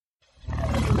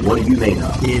What Are You Made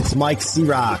Of? It's Mike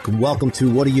C-Rock. Welcome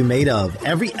to What Are You Made Of?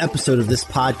 Every episode of this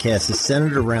podcast is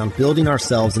centered around building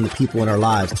ourselves and the people in our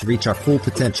lives to reach our full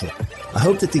potential. I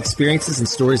hope that the experiences and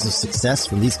stories of success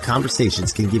from these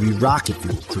conversations can give you rocket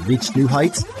fuel to reach new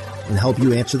heights and help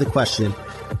you answer the question,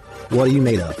 what are you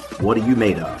made of? What are you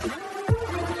made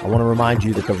of? I want to remind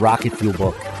you that the Rocket Fuel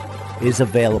book is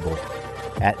available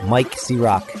at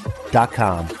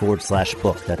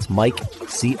mikecroc.com/book. That's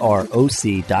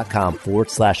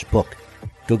mikecroc.com/book.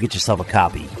 Go get yourself a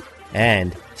copy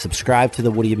and subscribe to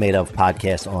the What Are You Made Of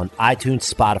podcast on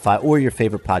iTunes, Spotify, or your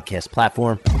favorite podcast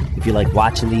platform. If you like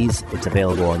watching these, it's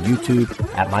available on YouTube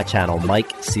at my channel,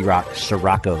 Mike C-Roc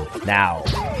Scirocco. Now,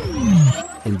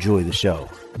 enjoy the show.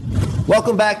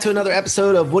 Welcome back to another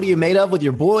episode of What Are You Made Of with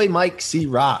your boy, Mike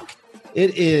C-Roc.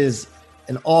 It is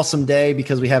an awesome day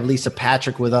because we have Lisa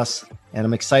Patrick with us, and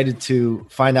I'm excited to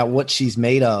find out what she's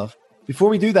made of. Before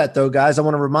we do that, though, guys, I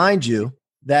want to remind you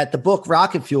that the book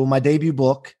Rocket Fuel, my debut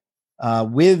book,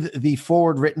 with the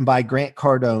foreword written by Grant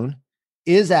Cardone,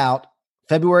 is out.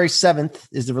 February 7th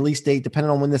is the release date,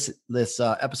 depending on when this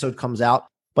episode comes out.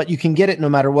 But you can get it no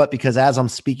matter what, because as I'm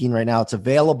speaking right now, it's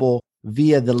available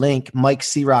via the link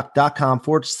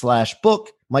mikecroc.com/book,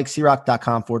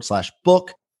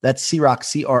 mikecroc.com/book. That's C-Roc,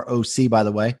 C-R-O-C, by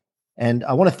the way. And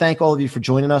I want to thank all of you for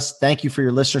joining us. Thank you for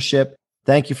your listenership.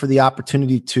 Thank you for the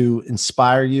opportunity to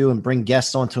inspire you and bring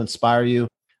guests on to inspire you.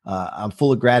 I'm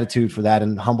full of gratitude for that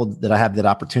and humbled that I have that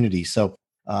opportunity. So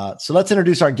let's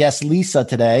introduce our guest, Lisa,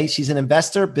 today. She's an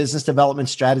investor, business development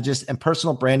strategist, and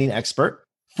personal branding expert,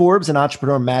 Forbes and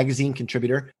Entrepreneur Magazine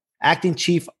contributor, acting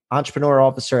chief entrepreneur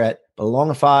officer at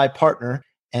Belongify partner,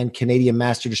 and Canadian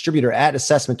master distributor at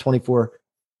Assessment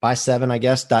 24/7, I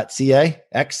guess, .ca,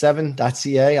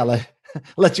 x7.ca. I'll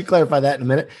let you clarify that in a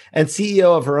minute. And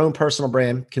CEO of her own personal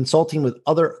brand, consulting with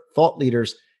other thought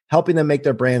leaders, helping them make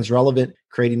their brands relevant,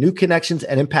 creating new connections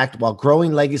and impact while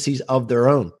growing legacies of their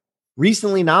own.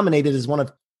 Recently nominated as one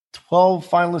of 12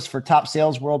 finalists for Top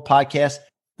Sales World podcast,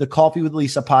 the Coffee with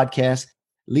Lisa podcast.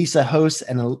 Lisa hosts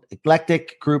an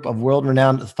eclectic group of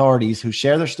world-renowned authorities who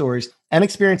share their stories and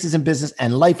experiences in business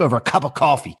and life over a cup of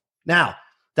coffee. Now,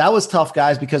 that was tough,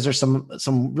 guys, because there's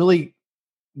some really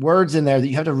words in there that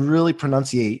you have to really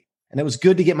pronunciate. And it was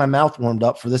good to get my mouth warmed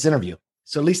up for this interview.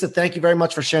 So, Lisa, thank you very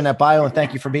much for sharing that bio, and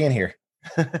thank you for being here.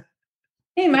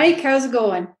 Hey, Mike, how's it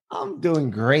going? I'm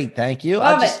doing great, thank you.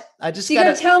 Love it. So you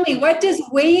got to tell me, what does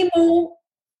Waymo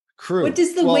crew? What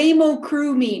does the Waymo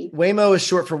crew mean? Waymo is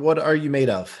short for What Are You Made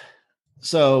Of?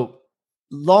 So,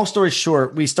 long story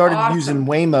short, we started using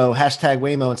Waymo, hashtag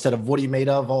Waymo, instead of What Are You Made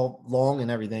Of, all long and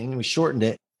everything. And we shortened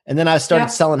it. And then I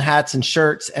started selling hats and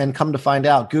shirts, and come to find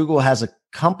out, Google has a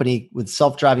company with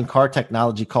self-driving car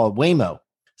technology called Waymo.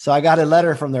 So I got a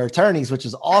letter from their attorneys, which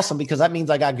is awesome because that means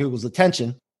I got Google's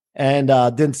attention and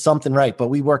did something right. But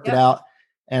we worked it out.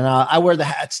 And I wear the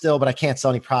hat still, but I can't sell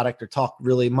any product or talk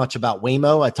really much about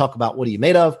Waymo. I talk about What Are You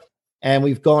Made Of? And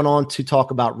we've gone on to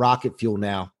talk about Rocket Fuel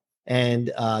now.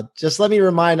 And just let me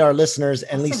remind our listeners,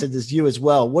 and Lisa, this is you as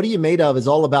well, What Are You Made Of is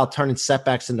all about turning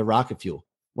setbacks into rocket fuel.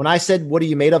 When I said, what are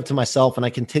you made of to myself, and I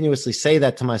continuously say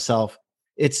that to myself,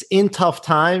 it's in tough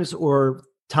times or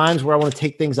times where I want to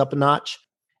take things up a notch.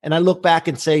 And I look back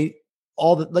and say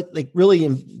all the, like really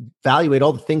evaluate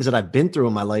all the things that I've been through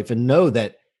in my life and know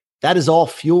that that is all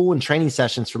fuel and training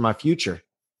sessions for my future.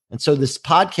 And so this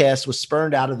podcast was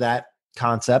spurned out of that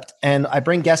concept. And I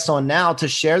bring guests on now to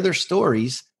share their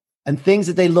stories and things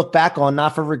that they look back on,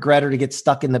 not for regret or to get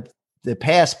stuck in the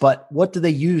past, but what do they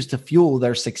use to fuel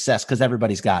their success? Because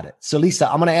everybody's got it. So Lisa,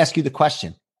 I'm going to ask you the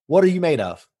question. What are you made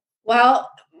of? Well,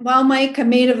 Mike, I'm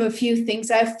made of a few things.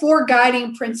 I have 4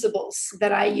 guiding principles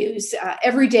that I use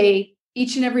every day,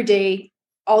 each and every day,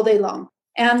 all day long.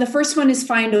 And the first one is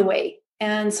find a way.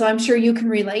 And so I'm sure you can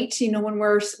relate, when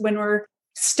we're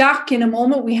stuck in a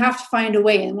moment, we have to find a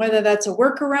way. And whether that's a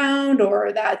workaround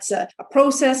or that's a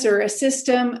process or a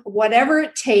system, whatever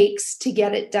it takes to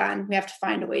get it done, we have to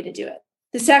find a way to do it.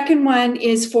 The second one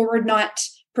is forward, not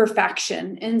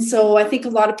perfection. And so I think a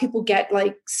lot of people get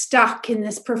stuck in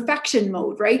this perfection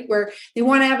mode, right? Where they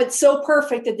want to have it so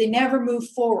perfect that they never move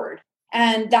forward.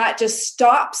 And that just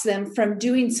stops them from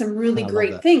doing some really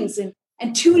great things and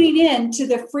tuning in to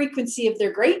the frequency of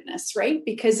their greatness, right?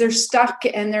 Because they're stuck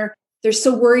and they're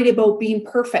so worried about being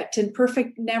perfect, and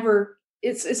perfect never,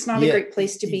 it's not a great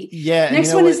place to be. Yeah.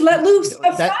 Next one is let loose.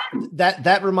 Have fun.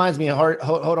 That reminds me,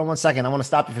 hold on one second. I want to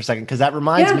stop you for a second, because that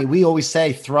reminds me, we always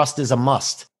say thrust is a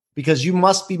must, because you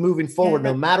must be moving forward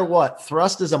no matter what.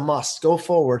 Thrust is a must. Go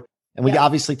forward. And we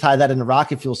obviously tie that into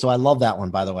rocket fuel. So I love that one,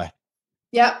 by the way.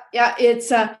 Yeah.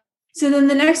 It's so then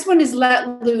the next one is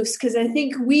let loose, because I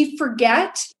think we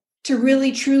forget to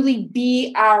really truly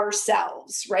be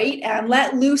ourselves, right? And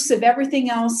let loose of everything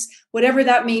else, whatever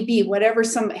that may be, whatever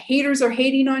some haters are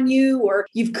hating on you, or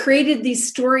you've created these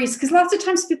stories, because lots of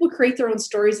times people create their own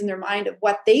stories in their mind of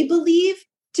what they believe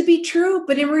to be true.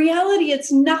 But in reality,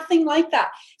 it's nothing like that.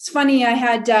 It's funny. I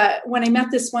had, when I met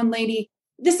this one lady,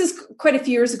 this is quite a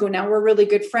few years ago now, we're really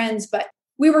good friends, but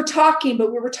we were talking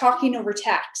over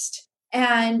text.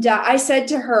 And I said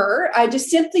to her, I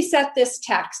just simply sent this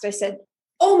text. I said,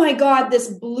 oh my God, this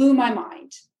blew my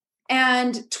mind.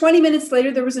 And 20 minutes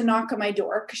later, there was a knock on my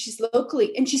door because she's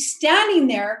locally. And she's standing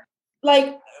there,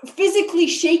 like physically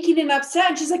shaking and upset.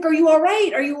 And she's like, are you all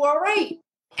right? Are you all right?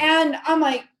 And I'm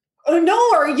like, oh no,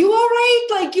 are you all right?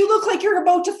 Like, you look like you're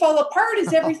about to fall apart.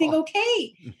 Is everything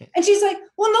okay? And she's like,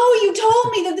 well, no, you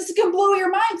told me that this is going to blow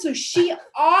your mind. So she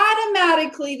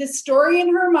automatically, the story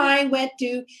in her mind went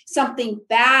to something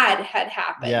bad had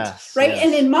happened. Yes, right. yes.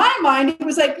 And in my mind, it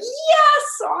was like,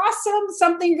 yes, awesome.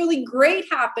 Something really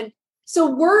great happened.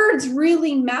 So words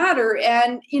really matter.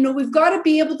 And, we've got to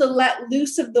be able to let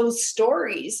loose of those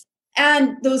stories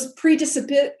and those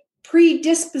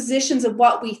predispositions of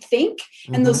what we think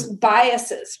and those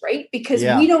biases, right? Because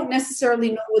we don't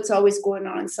necessarily know what's always going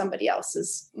on in somebody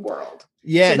else's world.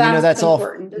 Yeah, so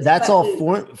and that's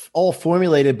all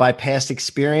formulated by past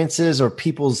experiences or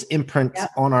people's imprint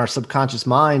on our subconscious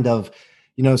mind of,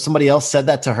 somebody else said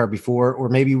that to her before, or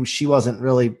maybe she wasn't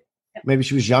really, maybe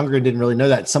she was younger and didn't really know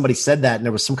that somebody said that, and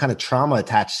there was some kind of trauma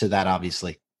attached to that,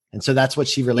 obviously. And so that's what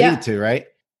she related to, right?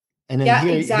 And then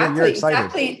here you're excited.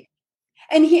 Exactly.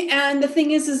 And the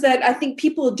thing is that I think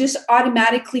people just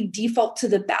automatically default to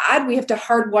the bad. We have to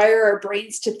hardwire our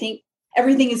brains to think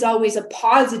everything is always a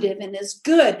positive and is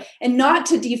good, and not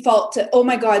to default to, oh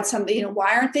my God, something,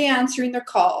 why aren't they answering their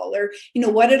call? Or,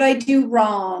 what did I do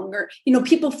wrong? Or,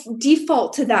 people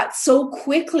default to that so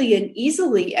quickly and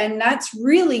easily. And that's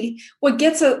really what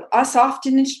gets us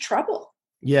often into trouble.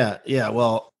 Yeah. Yeah.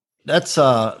 Well, that's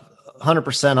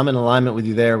 100%. I'm in alignment with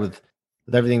you there with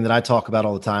everything that I talk about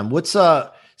all the time.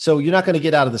 So you're not going to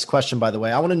get out of this question, by the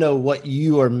way. I want to know what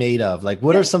you are made of. Like,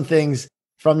 what are some things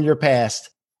from your past?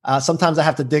 Sometimes I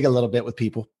have to dig a little bit with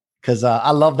people because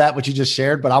I love what you just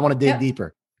shared, but I want to dig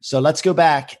deeper. So let's go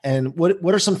back. And what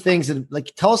are some things that,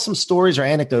 like, tell us some stories or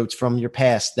anecdotes from your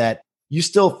past that you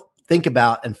still think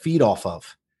about and feed off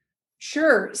of?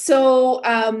 Sure. So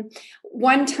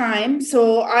one time,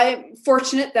 I'm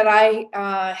fortunate that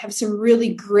I have some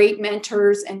really great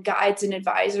mentors and guides and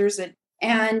advisors.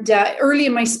 And early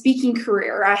in my speaking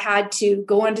career, I had to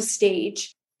go onto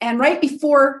stage. And right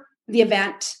before the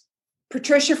event,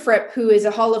 Patricia Fripp, who is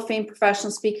a Hall of Fame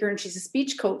professional speaker and she's a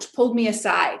speech coach, pulled me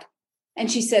aside.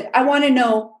 And she said, I want to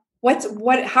know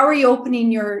how are you opening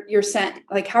your sentence?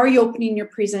 Like, how are you opening your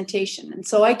presentation? And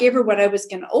so I gave her what I was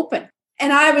going to open.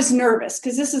 And I was nervous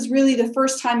because this is really the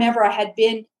first time ever I had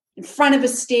been in front of a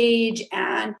stage.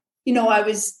 And, I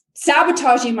was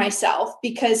sabotaging myself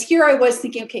because here I was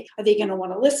thinking, okay, are they going to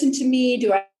want to listen to me?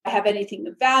 Do I have anything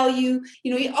of value?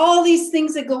 All these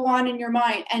things that go on in your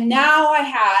mind. And now I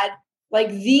had like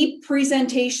the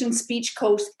presentation speech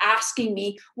coach asking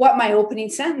me what my opening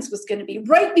sentence was going to be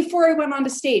right before I went on to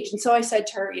stage. And so I said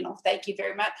to her, thank you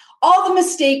very much. All the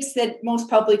mistakes that most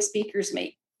public speakers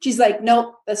make. She's like,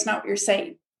 nope, that's not what you're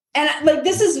saying. And like,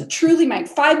 this is truly my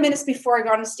 5 minutes before I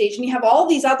got on stage, and you have all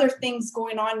these other things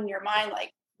going on in your mind.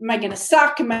 Like, am I going to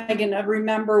suck? Am I going to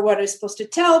remember what I was supposed to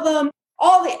tell them?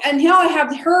 And now I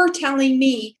have her telling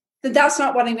me that that's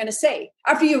not what I'm going to say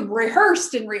after you've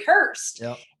rehearsed.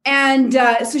 Yep. And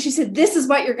so she said, this is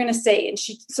what you're going to say. And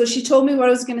she told me what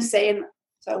I was going to say. And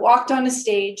so I walked on the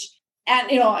stage, and,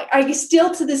 I still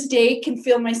to this day can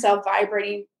feel myself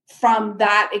vibrating from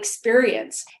that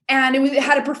experience. And it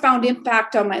had a profound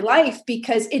impact on my life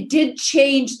because it did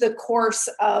change the course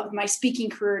of my speaking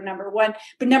career, number one.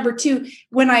 But number two,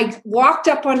 when I walked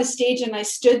up on a stage and I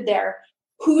stood there,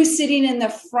 who was sitting in the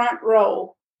front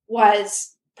row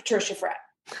was Patricia Fripp.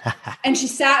 And she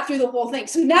sat through the whole thing.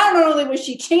 So now not only was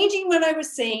she changing what I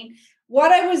was saying,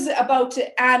 what I was about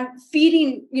to, and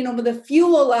feeding, the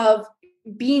fuel of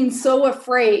being so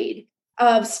afraid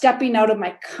of stepping out of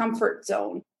my comfort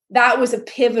zone. That was a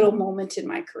pivotal moment in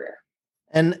my career.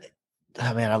 And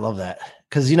oh man, I love that.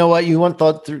 Because you know what?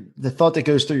 The thought that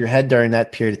goes through your head during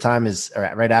that period of time is, or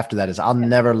right after that, is I'll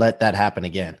never let that happen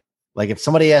again. Like, if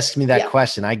somebody asks me that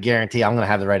question, I guarantee I'm going to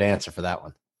have the right answer for that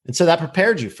one. And so that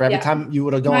prepared you for every time you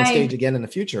would have gone on stage again in the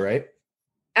future, right?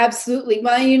 Absolutely.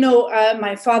 Well,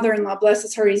 my father-in-law, bless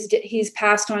his heart, he's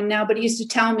passed on now, but he used to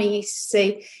tell me, he used to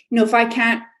say, if I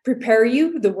can't prepare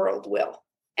you, the world will.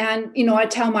 And,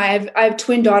 I have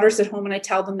twin daughters at home, and I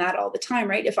tell them that all the time,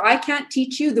 right? If I can't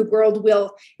teach you, the world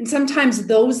will. And sometimes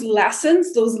those lessons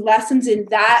in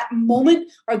that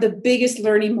moment are the biggest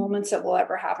learning moments that we'll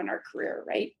ever have in our career,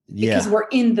 right? Yeah. Because we're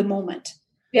in the moment.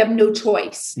 We have no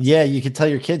choice. Yeah. You can tell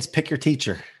your kids, pick your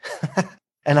teacher.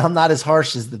 And I'm not as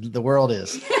harsh as the world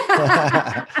is.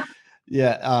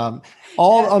 Yeah.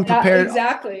 All unprepared.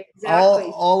 Exactly.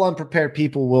 All unprepared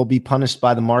people will be punished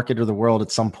by the market or the world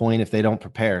at some point if they don't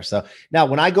prepare. So now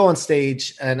when I go on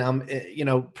stage and I'm,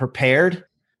 prepared,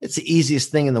 it's the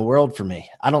easiest thing in the world for me.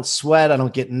 I don't sweat. I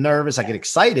don't get nervous. I get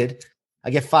excited.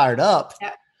 I get fired up.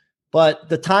 Yeah. But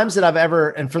the times that I've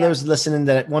ever, and for those listening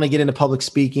that want to get into public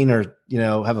speaking or,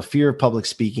 have a fear of public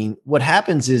speaking, what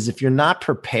happens is if you're not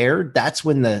prepared, that's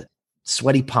when the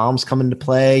sweaty palms come into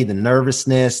play, the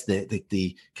nervousness,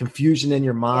 the confusion in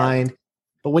your mind. Yeah.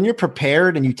 But when you're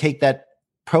prepared and you take that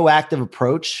proactive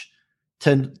approach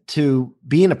to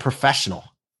being a professional,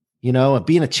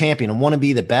 being a champion and want to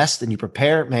be the best, and you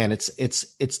prepare, man, it's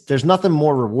there's nothing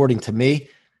more rewarding to me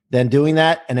than doing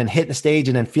that and then hitting the stage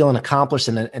and then feeling accomplished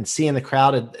and seeing the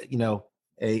crowd,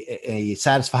 a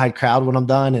satisfied crowd when I'm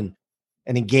done and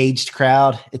an engaged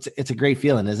crowd. It's a great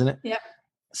feeling, isn't it? Yeah.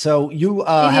 So you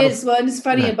it is. Well, it's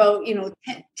funny about,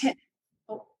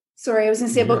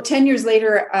 10 years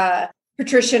later,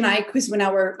 Patricia and I, because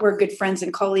now we're good friends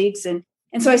and colleagues. And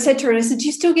so I said to her, I said, do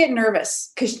you still get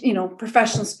nervous? Because,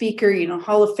 professional speaker,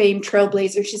 Hall of Fame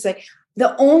trailblazer. She's like,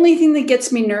 the only thing that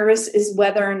gets me nervous is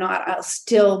whether or not I'll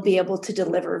still be able to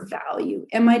deliver value.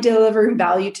 Am I delivering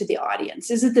value to the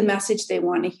audience? Is it the message they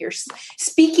want to hear?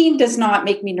 Speaking does not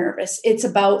make me nervous. It's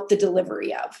about the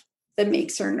delivery of that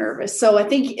makes her nervous. So I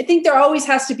think there always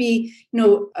has to be,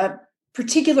 a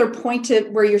particular point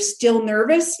where you're still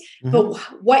nervous, but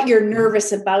what you're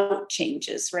nervous about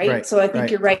changes, right? So I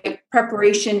think you're right.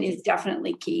 Preparation is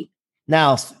definitely key.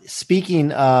 Now, speaking,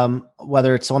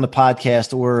 whether it's on the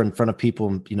podcast or in front of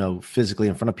people, physically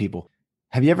in front of people,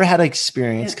 have you ever had an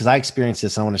experience? Because I experienced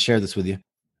this, and I want to share this with you,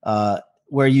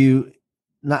 where you,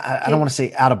 I don't want to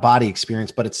say out of body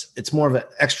experience, but it's more of an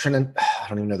I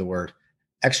don't even know the word,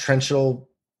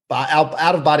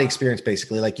 out of body experience,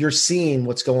 basically. Like you're seeing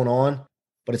what's going on,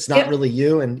 but it's not really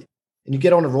you, and you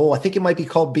get on a roll. I think it might be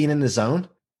called being in the zone.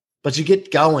 But you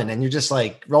get going and you're just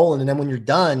like rolling. And then when you're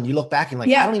done, you look back and I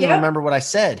don't even remember what I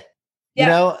said.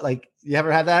 Like you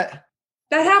ever had that?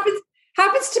 That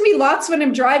happens to me lots when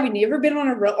I'm driving. You ever been on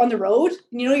the road?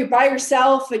 And, you're by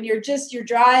yourself and you're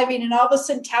driving and all of a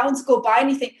sudden towns go by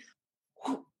and you think,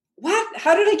 what?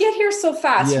 How did I get here so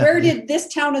fast? Where did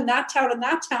this town and that town and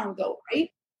that town go?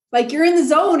 Right? Like you're in the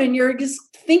zone and you're just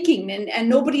thinking and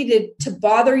nobody to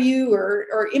bother you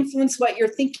or influence what you're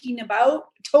thinking about.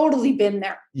 Totally been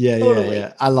there.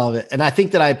 Yeah. I love it. And I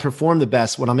think that I perform the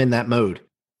best when I'm in that mode.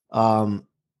 On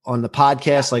the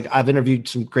podcast, like I've interviewed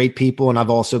some great people and I've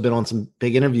also been on some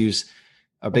big interviews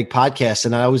or big podcasts.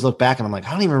 And I always look back and I'm like,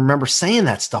 I don't even remember saying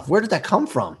that stuff. Where did that come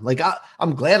from? Like,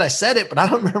 I'm glad I said it, but I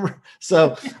don't remember.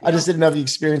 So I just didn't know if you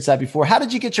experienced that before. How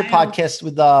did you get your podcast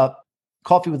with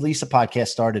Coffee with Lisa podcast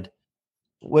started?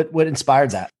 What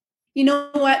inspired that? You know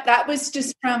what? That was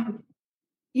just from,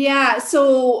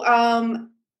 So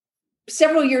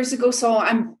several years ago, so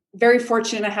I'm very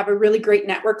fortunate. I have a really great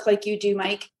network like you do,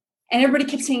 Mike. And everybody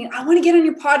kept saying, I want to get on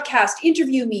your podcast.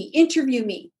 Interview me.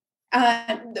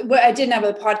 I didn't have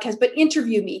a podcast, but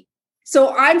interview me.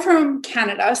 So I'm from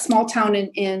Canada, a small town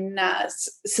in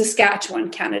Saskatchewan,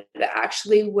 Canada,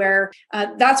 actually, where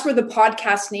that's where the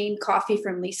podcast name Coffee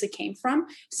from Lisa came from.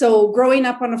 So growing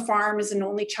up on a farm as an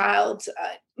only child,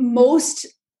 most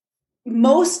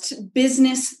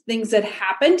business things that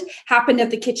happened at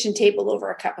the kitchen table over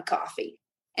a cup of coffee.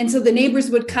 And so the neighbors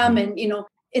would come and,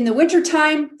 in the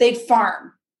wintertime, they'd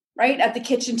farm right at the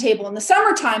kitchen table. In the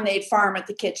summertime, they'd farm at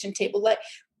the kitchen table. Like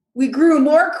we grew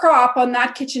more crop on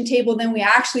that kitchen table than we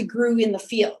actually grew in the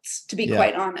fields, to be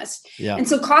quite honest. Yeah. And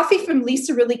so Coffee from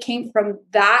Lisa really came from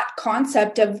that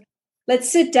concept of let's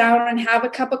sit down and have a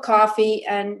cup of coffee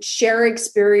and share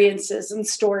experiences and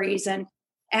stories and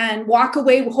walk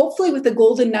away, hopefully with a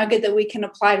golden nugget that we can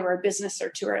apply to our business or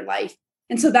to our life.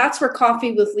 And so that's where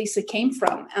Coffee with Lisa came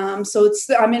from. So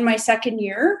I'm in my second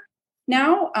year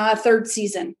now, third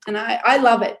season. And I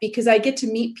love it because I get to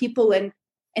meet people and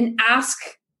ask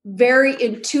very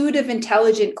intuitive,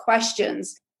 intelligent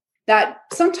questions that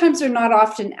sometimes are not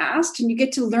often asked. And you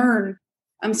get to learn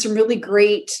some really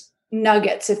great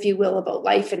nuggets, if you will, about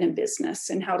life and in business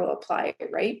and how to apply it,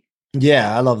 right?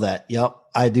 Yeah, I love that. Yep.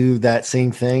 I do that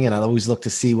same thing. And I always look to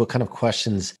see what kind of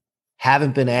questions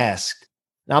haven't been asked.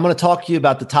 Now I'm going to talk to you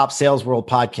about the Top Sales World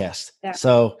podcast. Yeah.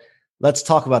 So let's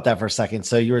talk about that for a second.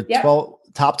 So you're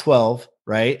top 12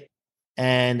 right?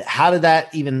 And how did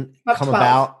that even come 12.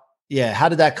 about? Yeah. How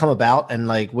did that come about? And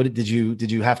like, what did you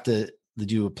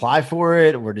apply for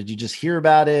it, or did you just hear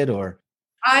about it, or?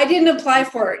 I didn't apply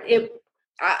for it.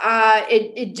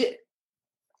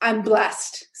 I'm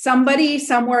blessed. Somebody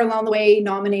somewhere along the way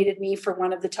nominated me for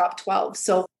one of the top 12.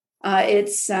 So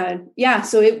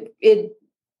so it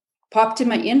popped in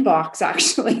my inbox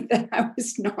actually that I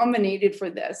was nominated for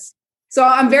this. So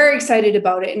I'm very excited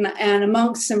about it, and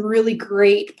amongst some really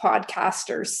great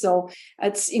podcasters. So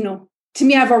it's, to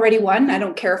me, I've already won. I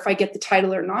don't care if I get the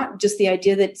title or not. Just the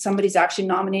idea that somebody's actually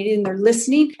nominated and they're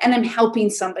listening and I'm helping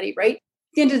somebody, right?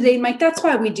 At the end of the day, Mike, that's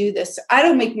why we do this. I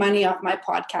don't make money off my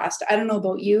podcast. I don't know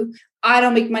about you. I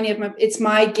don't make money it's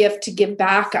my gift to give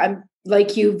back. I'm,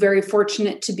 like you, very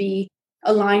fortunate to be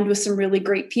aligned with some really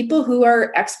great people who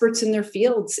are experts in their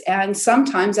fields. And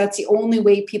sometimes that's the only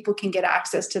way people can get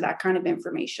access to that kind of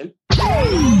information.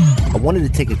 I wanted to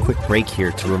take a quick break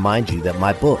here to remind you that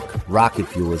my book, Rocket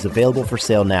Fuel, is available for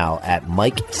sale now at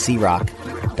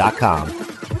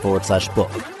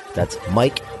MikeCroc.com/book. That's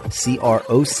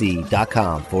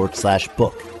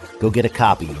MikeCroc.com/book. Go get a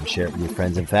copy and share it with your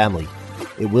friends and family.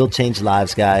 It will change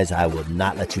lives, guys. I will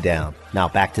not let you down. Now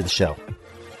back to the show.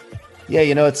 Yeah,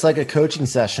 it's like a coaching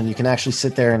session. You can actually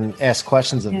sit there and ask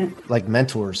questions of like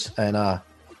mentors. And I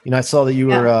saw that you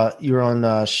were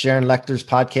on Sharon Lecter's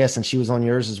podcast, and she was on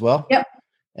yours as well. Yep.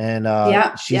 And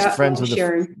she's friends with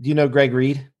Sharon. Do you know Greg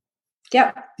Reed?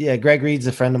 Yep. Yeah, Greg Reed's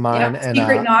a friend of mine. Yep. And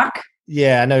Secret Knock.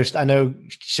 Yeah, I know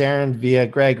Sharon via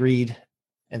Greg Reed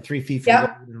and 3 Feet from Gold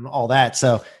and all that.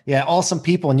 So yeah, awesome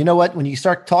people. And you know what? When you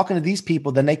start talking to these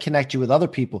people, then they connect you with other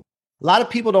people. A lot of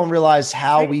people don't realize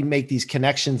how we make these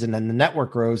connections, and then the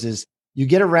network grows is you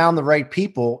get around the right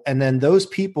people, and then those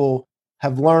people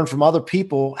have learned from other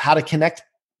people how to connect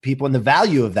people and the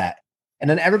value of that. And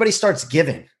then everybody starts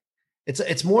giving.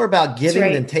 It's more about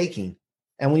giving than taking.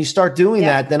 And when you start doing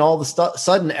that, then all of a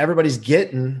sudden everybody's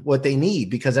getting what they need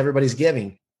because everybody's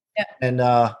giving. Yeah. And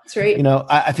that's right.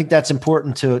 I think that's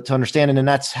important to understand. And then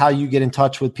that's how you get in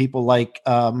touch with people like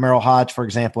Merrill Hodge, for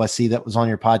example. I see that was on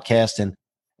your podcast, and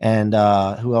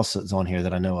who else is on here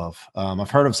that I know of?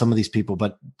 I've heard of some of these people,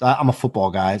 but I'm a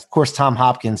football guy. Of course, Tom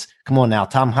Hopkins. Come on now.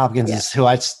 Tom Hopkins is who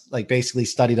I basically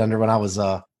studied under when I was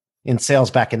in sales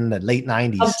back in the late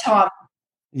 90s. Love Tom.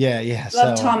 Yeah.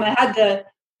 Love Tom. I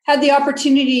had the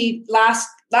opportunity last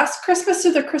Christmas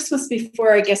or the Christmas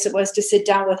before, I guess it was, to sit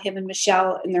down with him and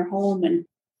Michelle in their home.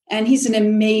 And he's an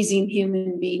amazing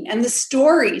human being. And the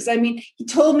stories, he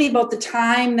told me about the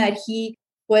time that he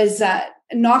was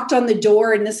knocked on the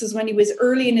door. And this is when he was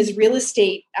early in his real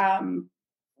estate,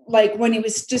 like when he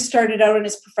was just started out in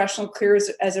his professional career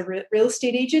as a real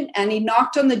estate agent. And he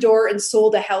knocked on the door and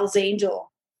sold a Hell's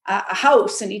Angel a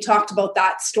house. And he talked about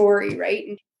that story, right?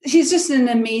 And he's just an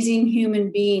amazing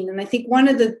human being. And I think one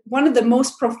of the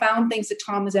most profound things that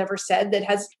Tom has ever said that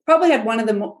has probably had one of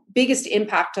the biggest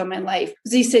impact on my life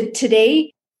was he said,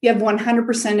 today you have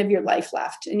 100% of your life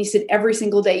left. And he said, every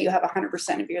single day you have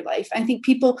 100% of your life. I think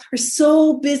people are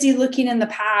so busy looking in the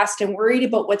past and worried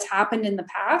about what's happened in the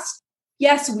past.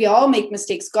 Yes, we all make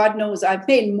mistakes. God knows I've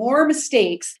made more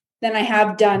mistakes than I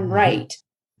have done right.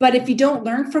 But if you don't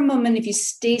learn from them and if you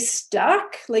stay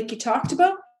stuck, like you talked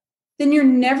about, then you're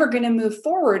never going to move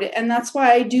forward. And that's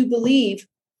why I do believe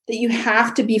that you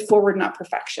have to be forward, not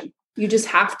perfection. You just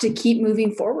have to keep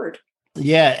moving forward.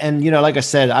 Yeah. And, like I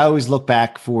said, I always look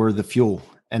back for the fuel.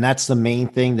 And that's the main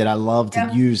thing that I love to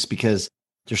use because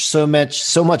there's so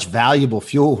much valuable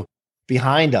fuel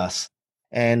behind us.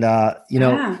 And,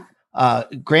 Grant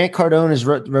Cardone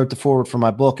wrote the foreword for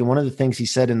my book. And one of the things he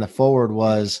said in the foreword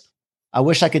was, I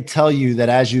wish I could tell you that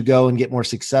as you go and get more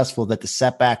successful, that the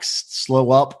setbacks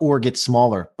slow up or get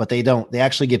smaller, but they don't. They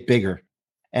actually get bigger.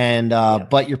 And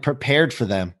but you're prepared for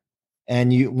them.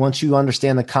 And once you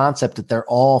understand the concept that they're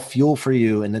all fuel for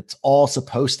you and it's all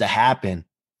supposed to happen,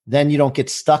 then you don't get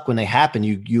stuck when they happen.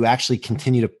 You actually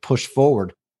continue to push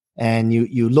forward, and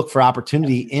you look for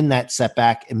opportunity in that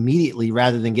setback immediately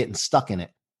rather than getting stuck in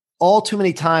it. All too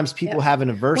many times people have an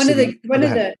adversity. Go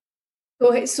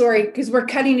ahead. Sorry, because we're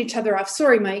cutting each other off.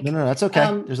 Sorry, Mike. No, that's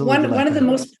okay. There's a little one of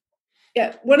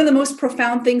the most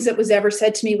profound things that was ever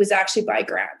said to me was actually by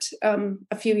Grant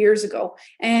a few years ago,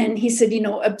 and he said,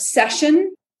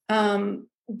 obsession. His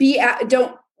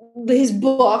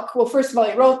book. Well, first of all,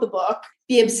 he wrote the book,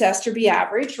 Be Obsessed or Be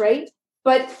Average, right?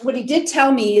 But what he did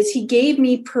tell me is he gave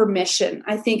me permission,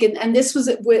 I think, and this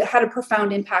had a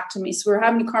profound impact on me. So we were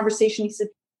having a conversation. He said,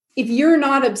 if you're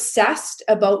not obsessed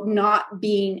about not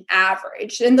being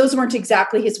average, and those weren't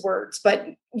exactly his words, but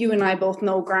you and I both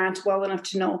know Grant well enough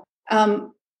to know,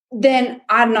 then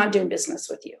I'm not doing business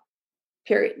with you,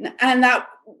 period. And that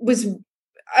was,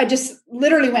 I just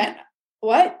literally went,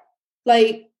 what?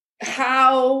 Like,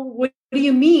 what do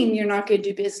you mean you're not going to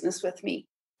do business with me?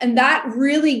 And that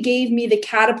really gave me the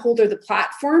catapult or the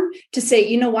platform to say,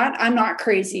 you know what? I'm not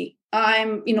crazy.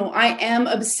 I am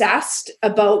obsessed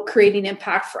about creating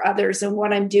impact for others and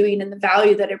what I'm doing and the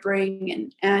value that I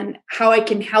bring and how I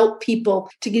can help people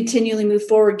to continually move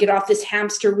forward, get off this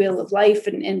hamster wheel of life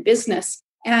and business.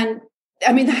 And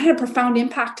I mean, that had a profound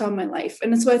impact on my life.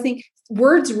 And so I think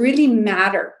words really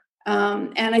matter.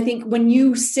 And I think when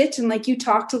you sit and like you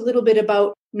talked a little bit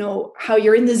about, how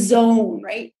you're in the zone,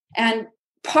 right? And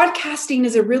podcasting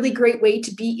is a really great way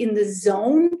to be in the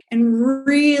zone and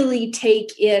really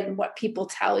take in what people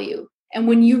tell you. And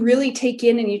when you really take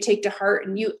in and you take to heart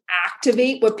and you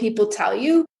activate what people tell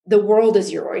you, the world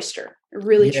is your oyster. It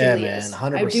really, truly is.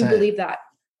 100%. I do believe that.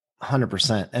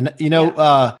 100%. And,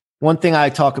 one thing I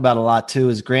talk about a lot too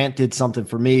is Grant did something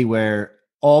for me where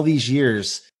all these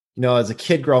years, as a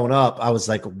kid growing up, I was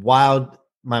like wild.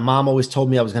 My mom always told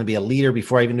me I was going to be a leader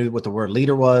before I even knew what the word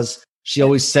leader was. She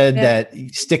always said that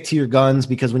stick to your guns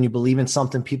because when you believe in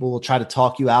something, people will try to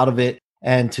talk you out of it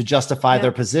and to justify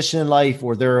their position in life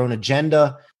or their own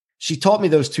agenda. She taught me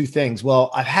those two things.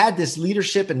 Well, I've had this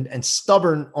leadership and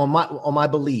stubborn on my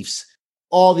beliefs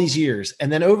all these years.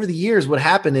 And then over the years, what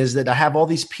happened is that I have all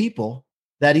these people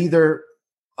that either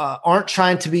aren't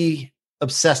trying to be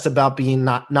obsessed about being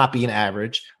not being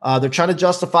average. They're trying to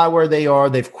justify where they are.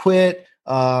 They've quit.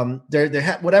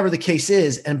 Whatever the case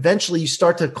is, and eventually you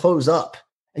start to close up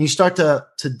and you start to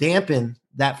dampen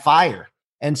that fire.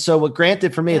 And so what Grant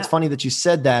did for me, it's funny that you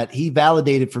said that. He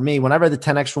validated for me when I read the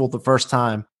 10X rule the first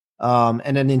time,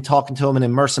 and then in talking to him and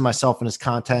immersing myself in his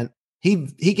content, he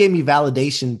gave me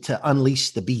validation to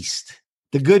unleash the beast,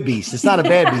 the good beast. It's not a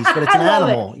bad beast, but it's an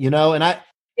animal,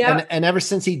 and ever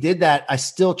since he did that, I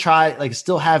still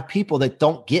still have people that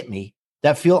don't get me,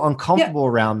 that feel uncomfortable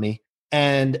around me.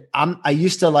 And I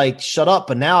used to shut up,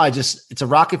 but now it's a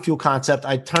rocket fuel concept.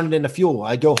 I turn it into fuel.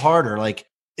 I go harder. Like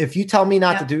if you tell me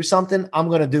not to do something, I'm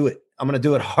going to do it. I'm going to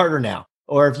do it harder now.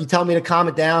 Or if you tell me to calm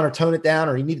it down or tone it down,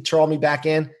 or you need to troll me back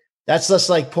in, that's just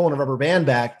like pulling a rubber band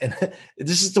back. And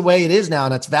this is the way it is now.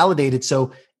 And that's validated.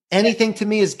 So anything to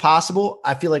me is possible.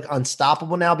 I feel like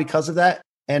unstoppable now because of that.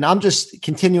 And I'm just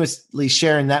continuously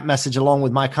sharing that message along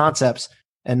with my concepts.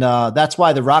 And that's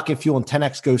why the rocket fuel and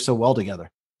 10X go so well together.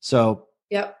 So,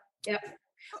 Yep.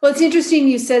 Well, it's interesting.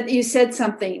 You said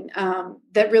something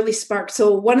that really sparked.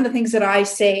 So one of the things that I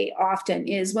say often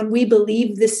is when we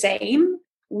believe the same,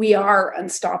 we are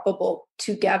unstoppable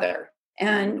together.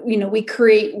 And, we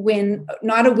create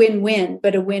not a win-win,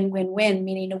 but a win-win-win,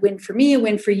 meaning a win for me, a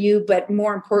win for you, but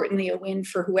more importantly, a win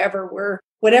for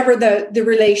whatever the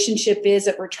relationship is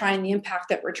that we're trying, the impact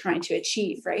that we're trying to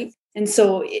achieve. Right. And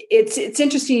so it's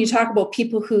interesting. You talk about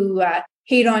people who,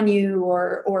 hate on you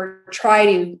or try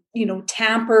to,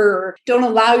 tamper or don't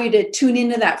allow you to tune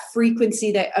into that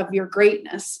frequency of your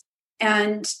greatness.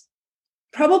 And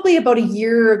probably about a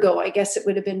year ago, I guess it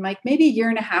would have been Mike, maybe a year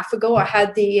and a half ago, I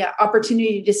had the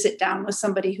opportunity to sit down with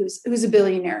somebody who's a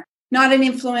billionaire, not an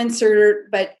influencer,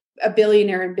 but a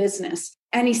billionaire in business.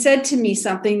 And he said to me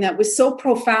something that was so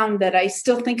profound that I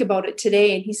still think about it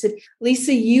today. And he said,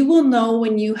 Lisa, you will know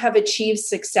when you have achieved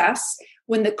success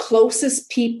when the closest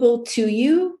people to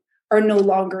you are no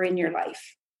longer in your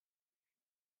life.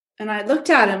 And I looked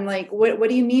at him like, what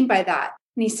do you mean by that?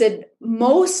 And he said,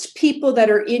 most people that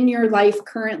are in your life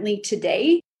currently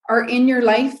today are in your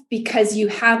life because you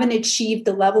haven't achieved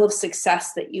the level of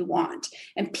success that you want.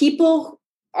 And people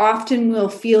often will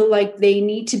feel like they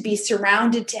need to be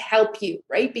surrounded to help you,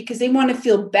 right? Because they want to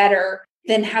feel better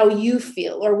than how you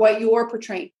feel or what you're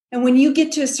portraying. And when you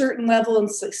get to a certain level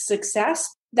of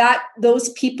success, that those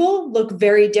people look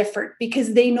very different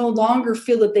because they no longer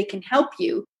feel that they can help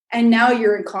you. And now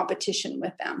you're in competition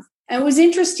with them. And it was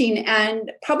interesting.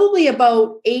 And probably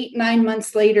about 8-9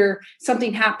 months later,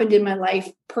 something happened in my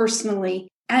life personally.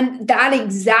 And that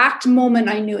exact moment,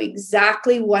 I knew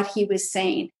exactly what he was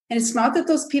saying. And it's not that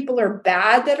those people are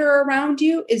bad that are around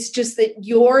you. It's just that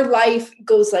your life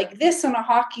goes like this on a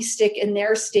hockey stick and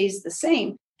theirs stays the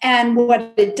same. And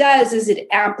what it does is it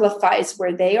amplifies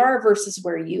where they are versus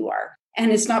where you are.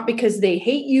 And it's not because they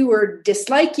hate you or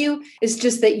dislike you. It's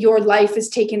just that your life is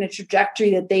taking a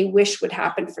trajectory that they wish would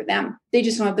happen for them. They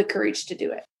just don't have the courage to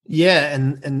do it. Yeah.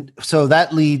 And so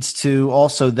that leads to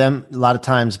also them a lot of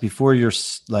times before you're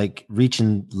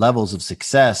reaching levels of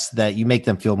success that you make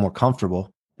them feel more comfortable.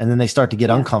 And then they start to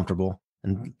get uncomfortable.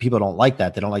 And people don't like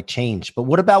that. They don't like change. But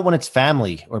what about when it's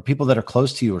family or people that are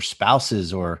close to you or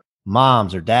spouses or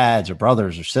moms or dads or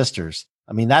brothers or sisters?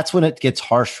 I mean, that's when it gets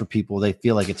harsh for people. They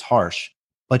feel like it's harsh.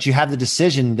 but you have the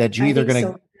decision that you're either going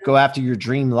to go after your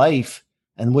dream life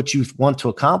and what you want to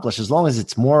accomplish, as long as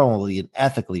it's morally and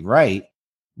ethically right,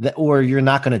 that, or you're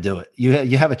not going to do it.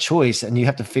 You have a choice, and you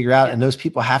have to figure out, and those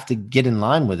people have to get in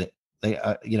line with it. They,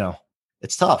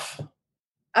 it's tough.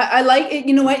 I like it.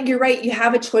 You know what? You're right. You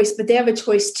have a choice, but they have a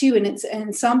choice too. And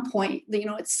at some point,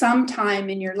 at some time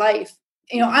in your life,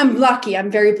 I'm lucky. I'm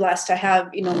very blessed. I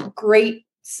have, great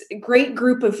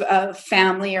group of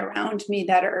family around me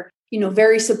that are,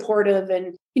 very supportive.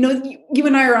 And, you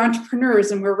and I are entrepreneurs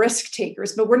and we're risk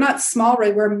takers, but we're not small,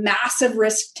 right? We're massive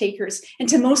risk takers. And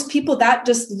to most people, that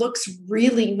just looks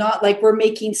really not like we're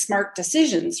making smart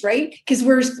decisions, right? Because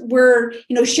we're,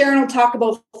 Sharon will talk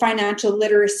about financial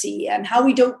literacy and how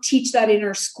we don't teach that in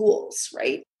our schools,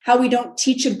 right? How we don't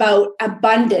teach about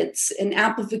abundance and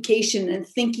amplification and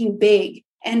thinking big.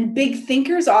 And big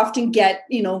thinkers often get,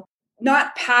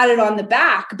 not patted on the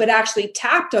back, but actually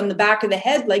tapped on the back of the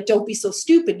head, like, don't be so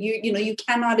stupid. You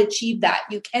cannot achieve that.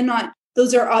 You cannot,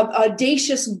 those are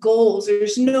audacious goals.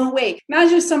 There's no way.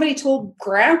 Imagine if somebody told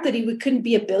Grant that he couldn't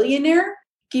be a billionaire.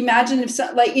 Can you imagine if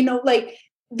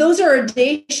those are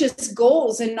audacious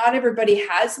goals and not everybody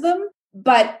has them,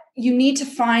 but you need to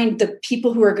find the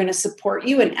people who are going to support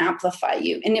you and amplify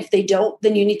you. And if they don't,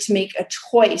 then you need to make a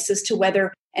choice as to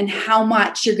whether and how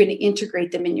much you're going to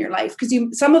integrate them in your life. Because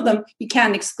some of them you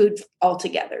can't exclude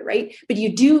altogether, right? But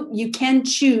you can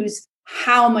choose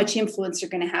how much influence they're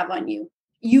going to have on you.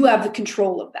 You have the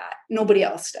control of that. Nobody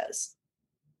else does.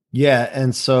 Yeah.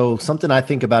 And so something I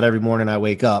think about every morning I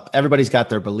wake up, everybody's got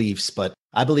their beliefs, but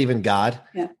I believe in God.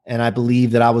 Yeah. And I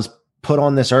believe that I was put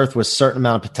on this earth with a certain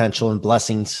amount of potential and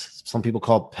blessings. Some people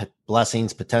call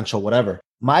blessings, potential, whatever.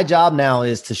 My job now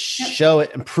is to show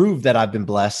it and prove that I've been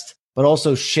blessed, but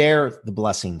also share the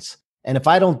blessings. And if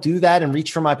I don't do that and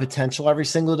reach for my potential every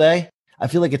single day, I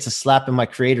feel like it's a slap in my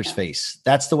creator's face.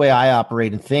 That's the way I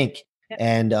operate and think.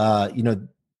 And,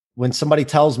 when somebody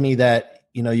tells me that,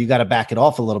 you got to back it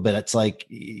off a little bit, it's like,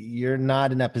 you're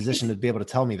not in that position to be able to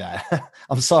tell me that.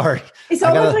 I'm sorry. It's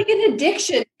almost like an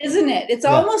addiction, isn't it? It's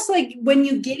almost like when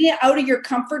you get it out of your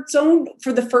comfort zone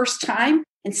for the first time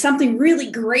and something really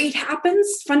great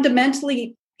happens,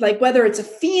 fundamentally, like whether it's a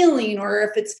feeling or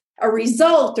if it's a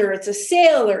result or it's a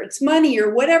sale or it's money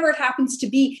or whatever it happens to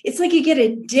be, it's like you get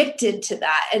addicted to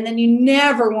that. And then you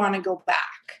never want to go back.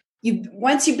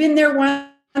 Once you've been there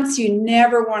once, you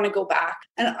never want to go back.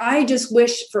 And I just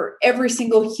wish for every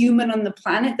single human on the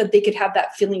planet that they could have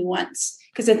that feeling once,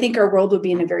 because I think our world would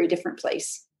be in a very different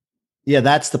place. Yeah,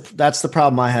 that's the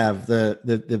problem I have.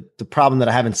 The problem that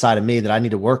I have inside of me that I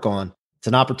need to work on. It's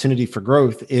an opportunity for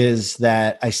growth, is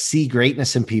that I see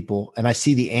greatness in people and I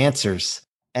see the answers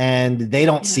and they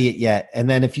don't see it yet. And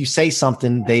then if you say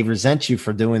something, they resent you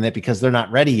for doing it because they're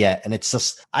not ready yet. And it's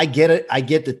just, I get it. I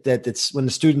get that it's when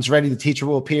the student's ready, the teacher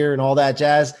will appear and all that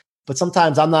jazz. But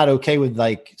sometimes I'm not okay with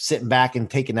like sitting back and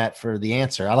taking that for the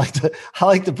answer. I like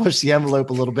to push the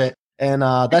envelope a little bit. And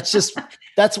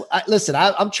listen,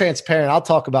 I'm transparent. I'll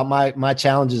talk about my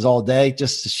challenges all day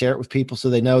just to share it with people so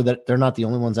they know that they're not the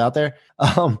only ones out there.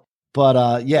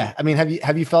 Yeah, I mean,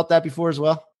 have you felt that before as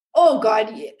well? Oh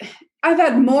God. I've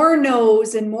had more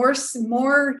no's and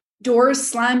more doors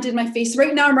slammed in my face.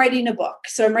 Right now I'm writing a book.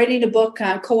 So I'm writing a book,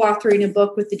 co-authoring a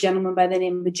book with a gentleman by the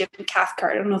name of Jim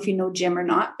Cathcart. I don't know if you know Jim or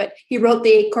not, but he wrote the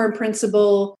Acorn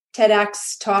Principle,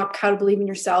 TEDx talk, How to Believe in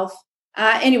Yourself.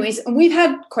 Anyways, we've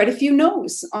had quite a few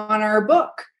no's on our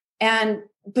book.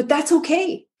 But that's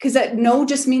okay, because that no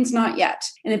just means not yet.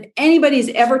 And if anybody's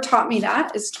ever taught me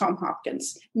that, it's Tom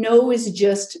Hopkins. No is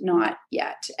just not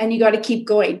yet. And you got to keep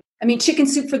going. I mean, Chicken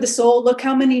Soup for the Soul, look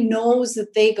how many no's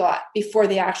that they got before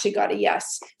they actually got a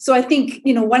yes. So I think,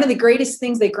 one of the greatest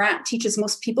things that Grant teaches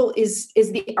most people is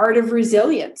the art of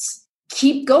resilience.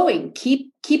 Keep going,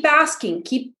 keep asking,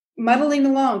 keep muddling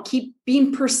along, keep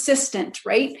being persistent,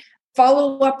 right?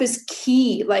 Follow up is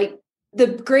key. Like, the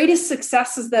greatest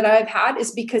successes that I've had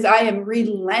is because I am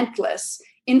relentless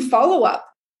in follow-up.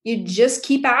 You just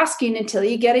keep asking until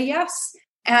you get a yes.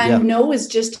 And no is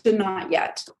just a not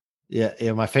yet.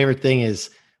 Yeah. My favorite thing is,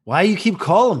 why you keep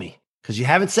calling me? Because you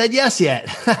haven't said yes yet.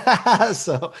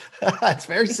 So it's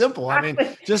very simple. Exactly. I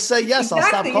mean, just say yes. Exactly. I'll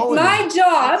stop calling you. It's my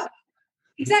job.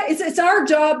 Exactly. It's our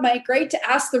job, Mike, right? To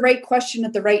ask the right question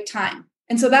at the right time.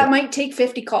 And so that might take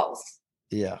 50 calls.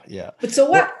 Yeah. But so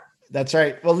what? That's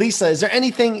right. Well, Lisa, is there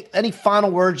any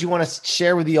final words you want to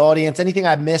share with the audience? Anything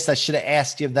I missed I should have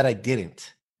asked you that I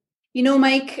didn't?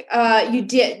 Mike, you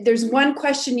did. There's one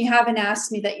question you haven't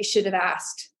asked me that you should have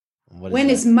asked. When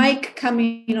is Mike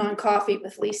coming on Coffee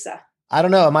with Lisa? I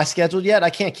don't know. Am I scheduled yet? I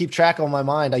can't keep track on my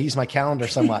mind. I use my calendar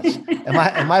so much.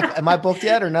 Am I booked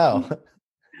yet or no?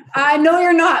 No,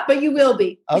 you're not, but you will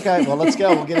be. Okay, well, let's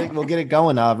go. We'll get it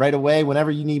going right away.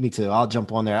 Whenever you need me to, I'll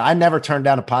jump on there. I never turn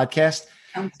down a podcast,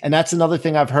 and that's another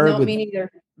thing I've heard with me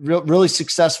neither. Really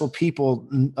successful people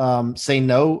say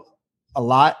no a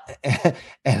lot,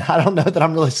 and I don't know that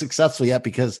I'm really successful yet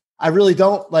because I really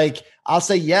don't I'll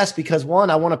say yes because one,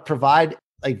 I want to provide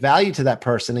value to that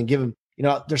person and give them.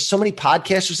 There's so many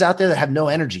podcasters out there that have no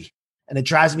energy. And it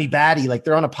drives me batty.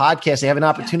 They're on a podcast, they have an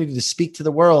opportunity to speak to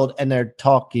the world, and they're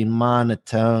talking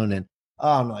monotone. And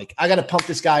I'm like, I got to pump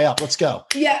this guy up. Let's go.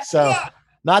 Yeah. So,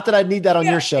 not that I need that on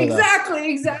your show.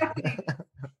 Exactly.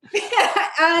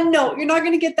 No, you're not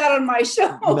going to get that on my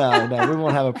show. No, we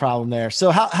won't have a problem there.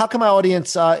 So, how can my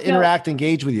audience interact,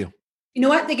 engage with you? You know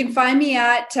what? They can find me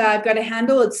at, I've got a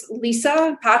handle. It's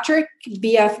Lisa Patrick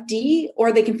BFD,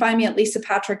 or they can find me at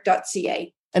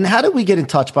lisapatrick.ca. And how did we get in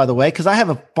touch, by the way? Because I have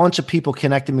a bunch of people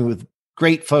connecting me with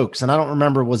great folks. And I don't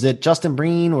remember, was it Justin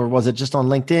Breen or was it just on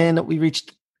LinkedIn that we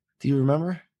reached? Do you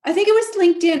remember? I think it was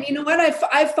LinkedIn. You know what?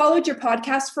 I've followed your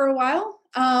podcast for a while.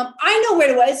 I know where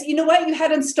it was. You know what? You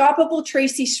had Unstoppable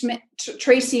Tracy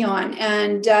on,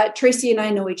 and Tracy and I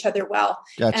know each other well.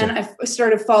 Gotcha. And I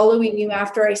started following you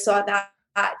after I saw that.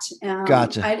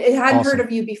 Gotcha. I hadn't heard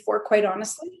of you before, quite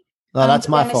honestly. No, that's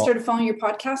my fault. I started following your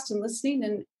podcast and listening,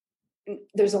 and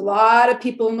there's a lot of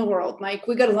people in the world, Mike.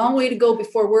 We got a long way to go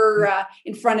before we're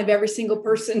in front of every single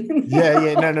person.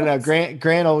 Yeah. No.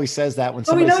 Grant always says that when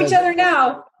somebody we know each other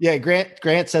now. Yeah.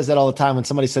 Grant says that all the time when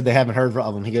somebody said they haven't heard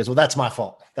of him. He goes, well, that's my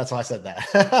fault. That's why I said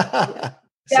that.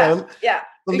 Yeah.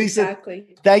 Well, Lisa,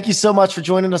 exactly. Thank you so much for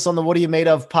joining us on the What Are You Made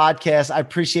Of podcast. I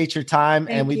appreciate your time.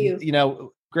 Thank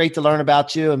you. Great to learn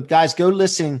about you. And guys, go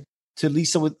listen to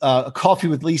Lisa with a Coffee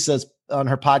with Lisa on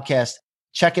her podcast.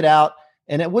 Check it out.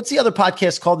 And what's the other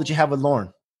podcast called that you have with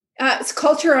Lauren? It's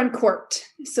Culture Uncorked.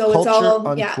 So Culture it's all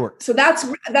Uncorked. So that's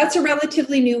a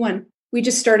relatively new one. We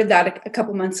just started that a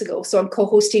couple months ago. So I'm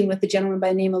co-hosting with a gentleman by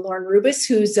the name of Lauren Rubis,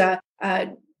 who's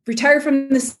retired from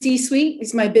the C-suite.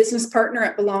 He's my business partner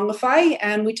at Belongify,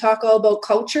 and we talk all about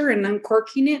culture and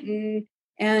uncorking it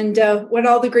and what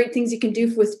all the great things you can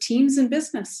do with teams and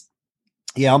business.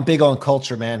 Yeah, I'm big on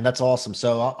culture, man. That's awesome.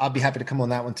 So I'll be happy to come on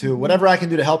that one too. Whatever I can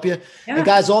do to help you. Yeah. And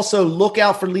guys, also look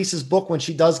out for Lisa's book when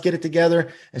she does get it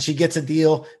together and she gets a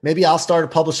deal. Maybe I'll start a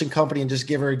publishing company and just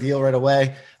give her a deal right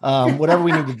away. Whatever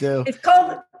we need to do. It's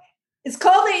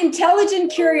called The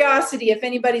Intelligent Curiosity, if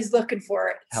anybody's looking for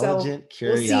it. Intelligent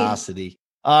Curiosity.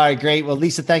 All right, great. Well,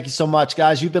 Lisa, thank you so much,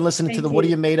 guys. You've been listening to the What Are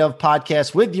You Made Of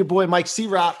podcast with your boy, Mike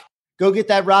C-Rock. Go get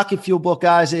that Rocket Fuel book,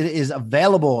 guys. It is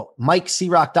available.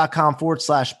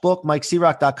 MikeCrock.com/book.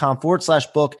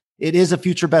 MikeCrock.com/book. It is a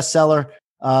future bestseller.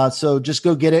 So just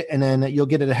go get it, and then you'll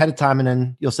get it ahead of time, and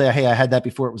then you'll say, hey, I had that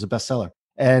before it was a bestseller.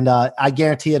 And I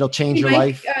guarantee it'll change your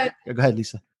life. Go ahead,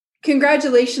 Lisa.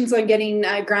 Congratulations on getting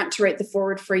Grant to write the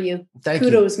forward for you.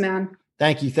 Kudos, man.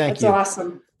 Thank you. That's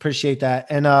awesome. Appreciate that.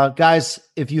 And guys,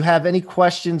 if you have any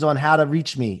questions on how to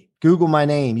reach me, Google my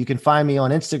name. You can find me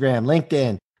on Instagram,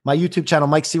 LinkedIn, my YouTube channel,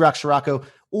 Mike C-Rock Scirocco,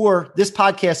 or this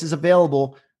podcast is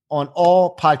available on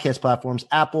all podcast platforms,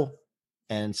 Apple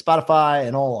and Spotify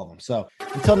and all of them. So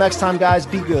until next time, guys,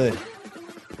 be good.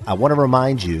 I want to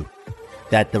remind you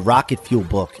that the Rocket Fuel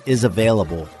book is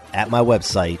available at my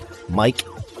website,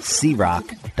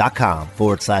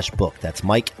 MikeCrock.com/book. That's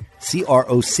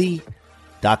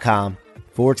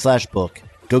MikeCroc.com/book.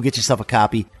 Go get yourself a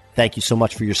copy. Thank you so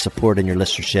much for your support and your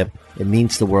listenership. It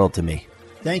means the world to me.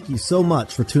 Thank you so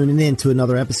much for tuning in to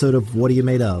another episode of What Are You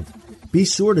Made Of? Be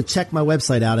sure to check my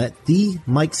website out at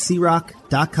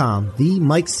themikecroc.com,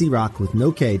 themikecroc with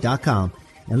no K.com,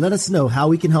 and let us know how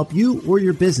we can help you or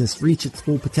your business reach its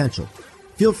full potential.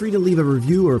 Feel free to leave a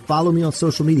review or follow me on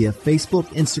social media, Facebook,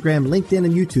 Instagram, LinkedIn,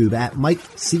 and YouTube at Mike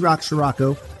C-Rock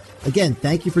Scirocco. Again,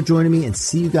 thank you for joining me, and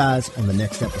see you guys on the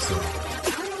next episode.